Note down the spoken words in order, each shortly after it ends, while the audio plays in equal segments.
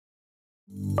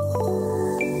In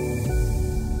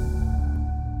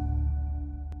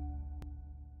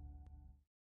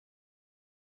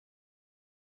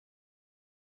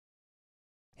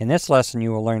this lesson,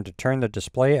 you will learn to turn the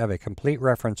display of a complete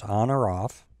reference on or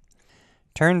off,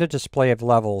 turn the display of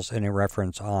levels in a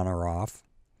reference on or off,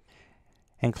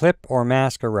 and clip or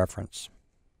mask a reference.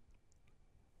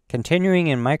 Continuing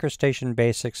in MicroStation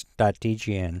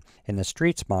Basics.dgn, in the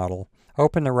Streets model,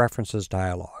 open the References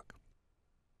dialog.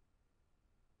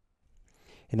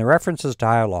 In the References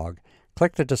dialog,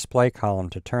 click the Display column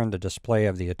to turn the display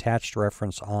of the attached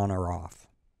reference on or off.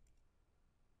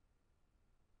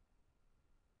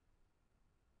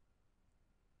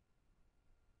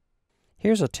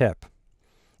 Here's a tip.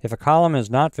 If a column is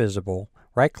not visible,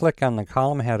 right-click on the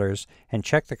column headers and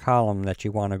check the column that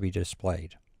you want to be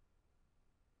displayed.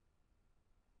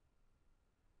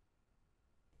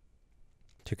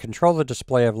 To control the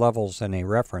display of levels in a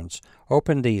reference,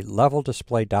 open the Level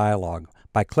Display dialog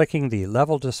by clicking the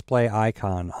Level Display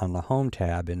icon on the Home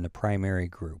tab in the primary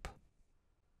group.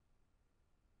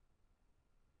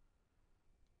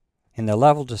 In the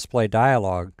Level Display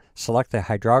dialog, select the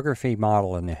hydrography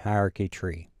model in the hierarchy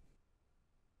tree.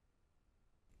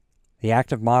 The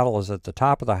active model is at the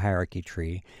top of the hierarchy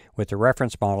tree, with the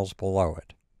reference models below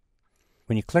it.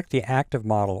 When you click the active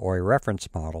model or a reference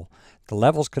model, the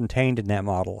levels contained in that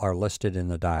model are listed in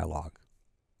the dialog.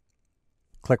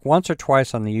 Click once or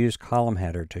twice on the Use column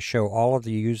header to show all of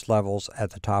the used levels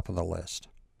at the top of the list.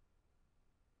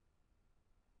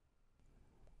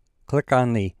 Click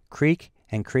on the Creek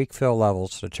and Creek Fill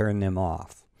levels to turn them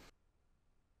off.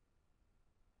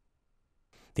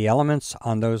 The elements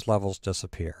on those levels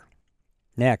disappear.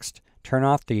 Next, turn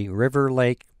off the River,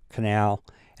 Lake, Canal,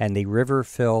 and the River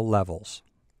Fill levels.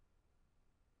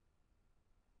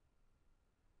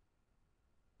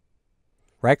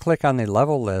 Right-click on the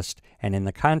level list and in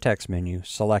the context menu,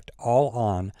 select All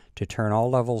On to turn all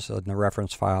levels in the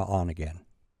reference file on again.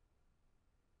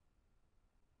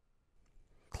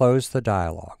 Close the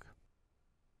dialog.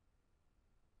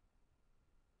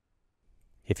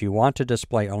 If you want to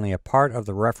display only a part of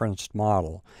the referenced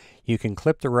model, you can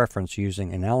clip the reference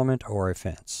using an element or a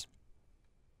fence.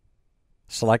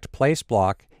 Select Place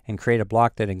Block and create a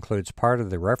block that includes part of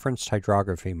the referenced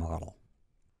hydrography model.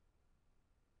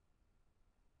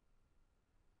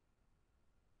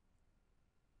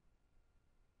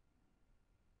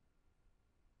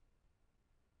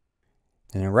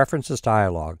 In the References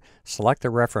dialog, select the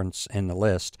reference in the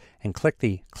list and click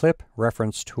the Clip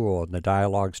Reference tool in the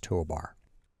dialog's toolbar.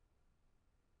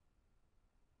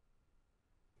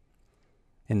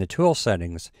 In the Tool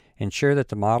settings, ensure that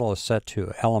the model is set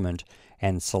to Element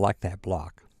and select that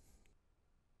block.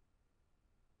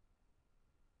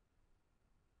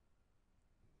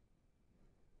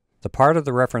 The part of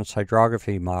the reference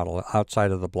hydrography model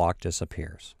outside of the block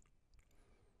disappears.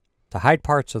 To hide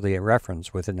parts of the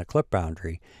reference within the clip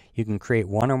boundary, you can create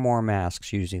one or more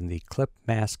masks using the Clip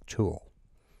Mask tool.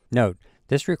 Note,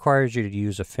 this requires you to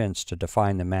use a fence to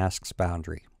define the mask's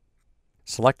boundary.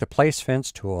 Select the Place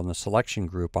Fence tool in the Selection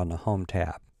group on the Home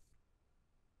tab.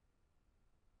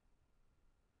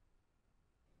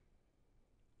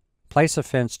 Place a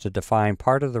fence to define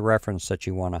part of the reference that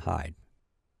you want to hide.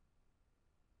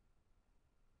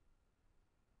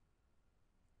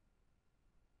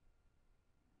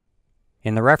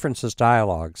 In the References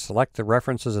dialog, select the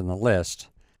references in the list,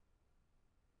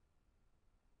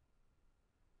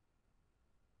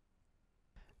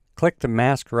 click the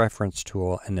Mask Reference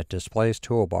tool in the Displays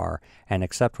toolbar and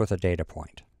accept with a data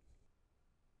point.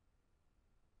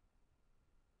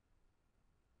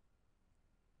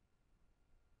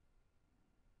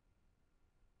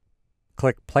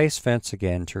 Click Place Fence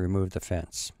again to remove the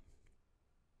fence.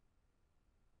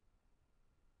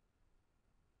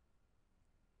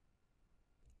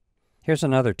 Here's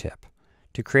another tip.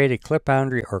 To create a clip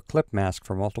boundary or clip mask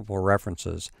for multiple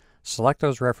references, select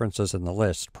those references in the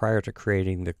list prior to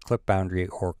creating the clip boundary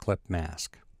or clip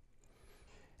mask.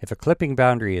 If a clipping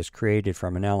boundary is created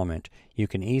from an element, you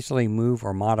can easily move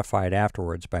or modify it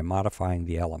afterwards by modifying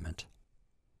the element.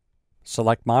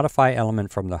 Select Modify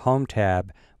Element from the Home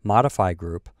tab, Modify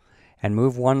group, and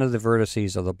move one of the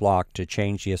vertices of the block to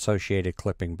change the associated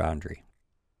clipping boundary.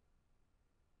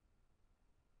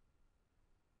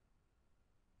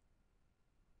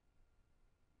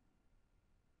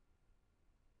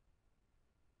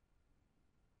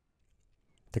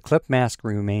 The clip mask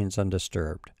remains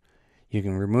undisturbed. You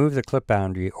can remove the clip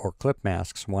boundary or clip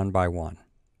masks one by one.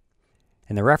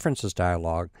 In the References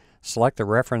dialog, select the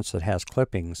reference that has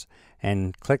clippings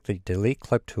and click the Delete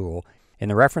Clip tool in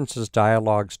the References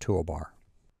dialog's toolbar.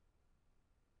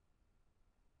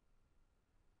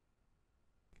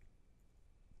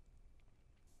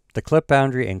 The clip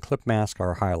boundary and clip mask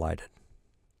are highlighted.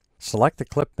 Select the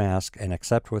clip mask and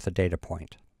accept with a data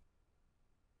point.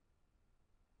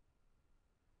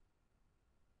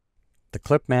 The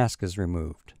clip mask is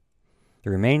removed.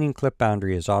 The remaining clip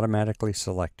boundary is automatically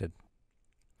selected.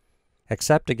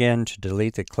 Accept again to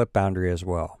delete the clip boundary as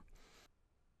well.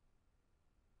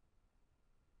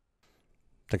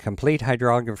 The complete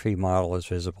hydrography model is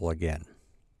visible again.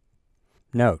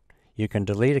 Note, you can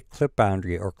delete a clip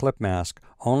boundary or clip mask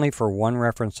only for one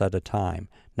reference at a time,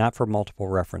 not for multiple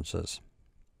references.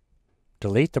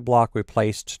 Delete the block we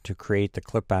placed to create the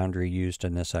clip boundary used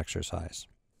in this exercise.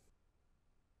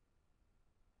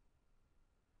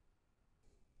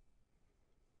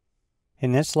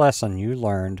 In this lesson, you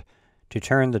learned to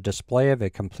turn the display of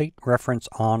a complete reference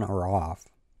on or off,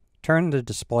 turn the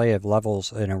display of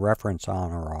levels in a reference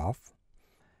on or off,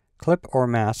 clip or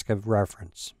mask a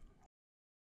reference.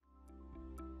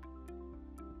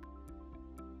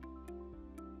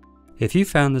 If you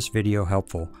found this video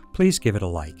helpful, please give it a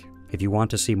like. If you want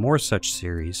to see more such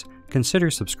series, consider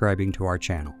subscribing to our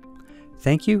channel.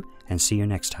 Thank you, and see you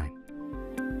next time.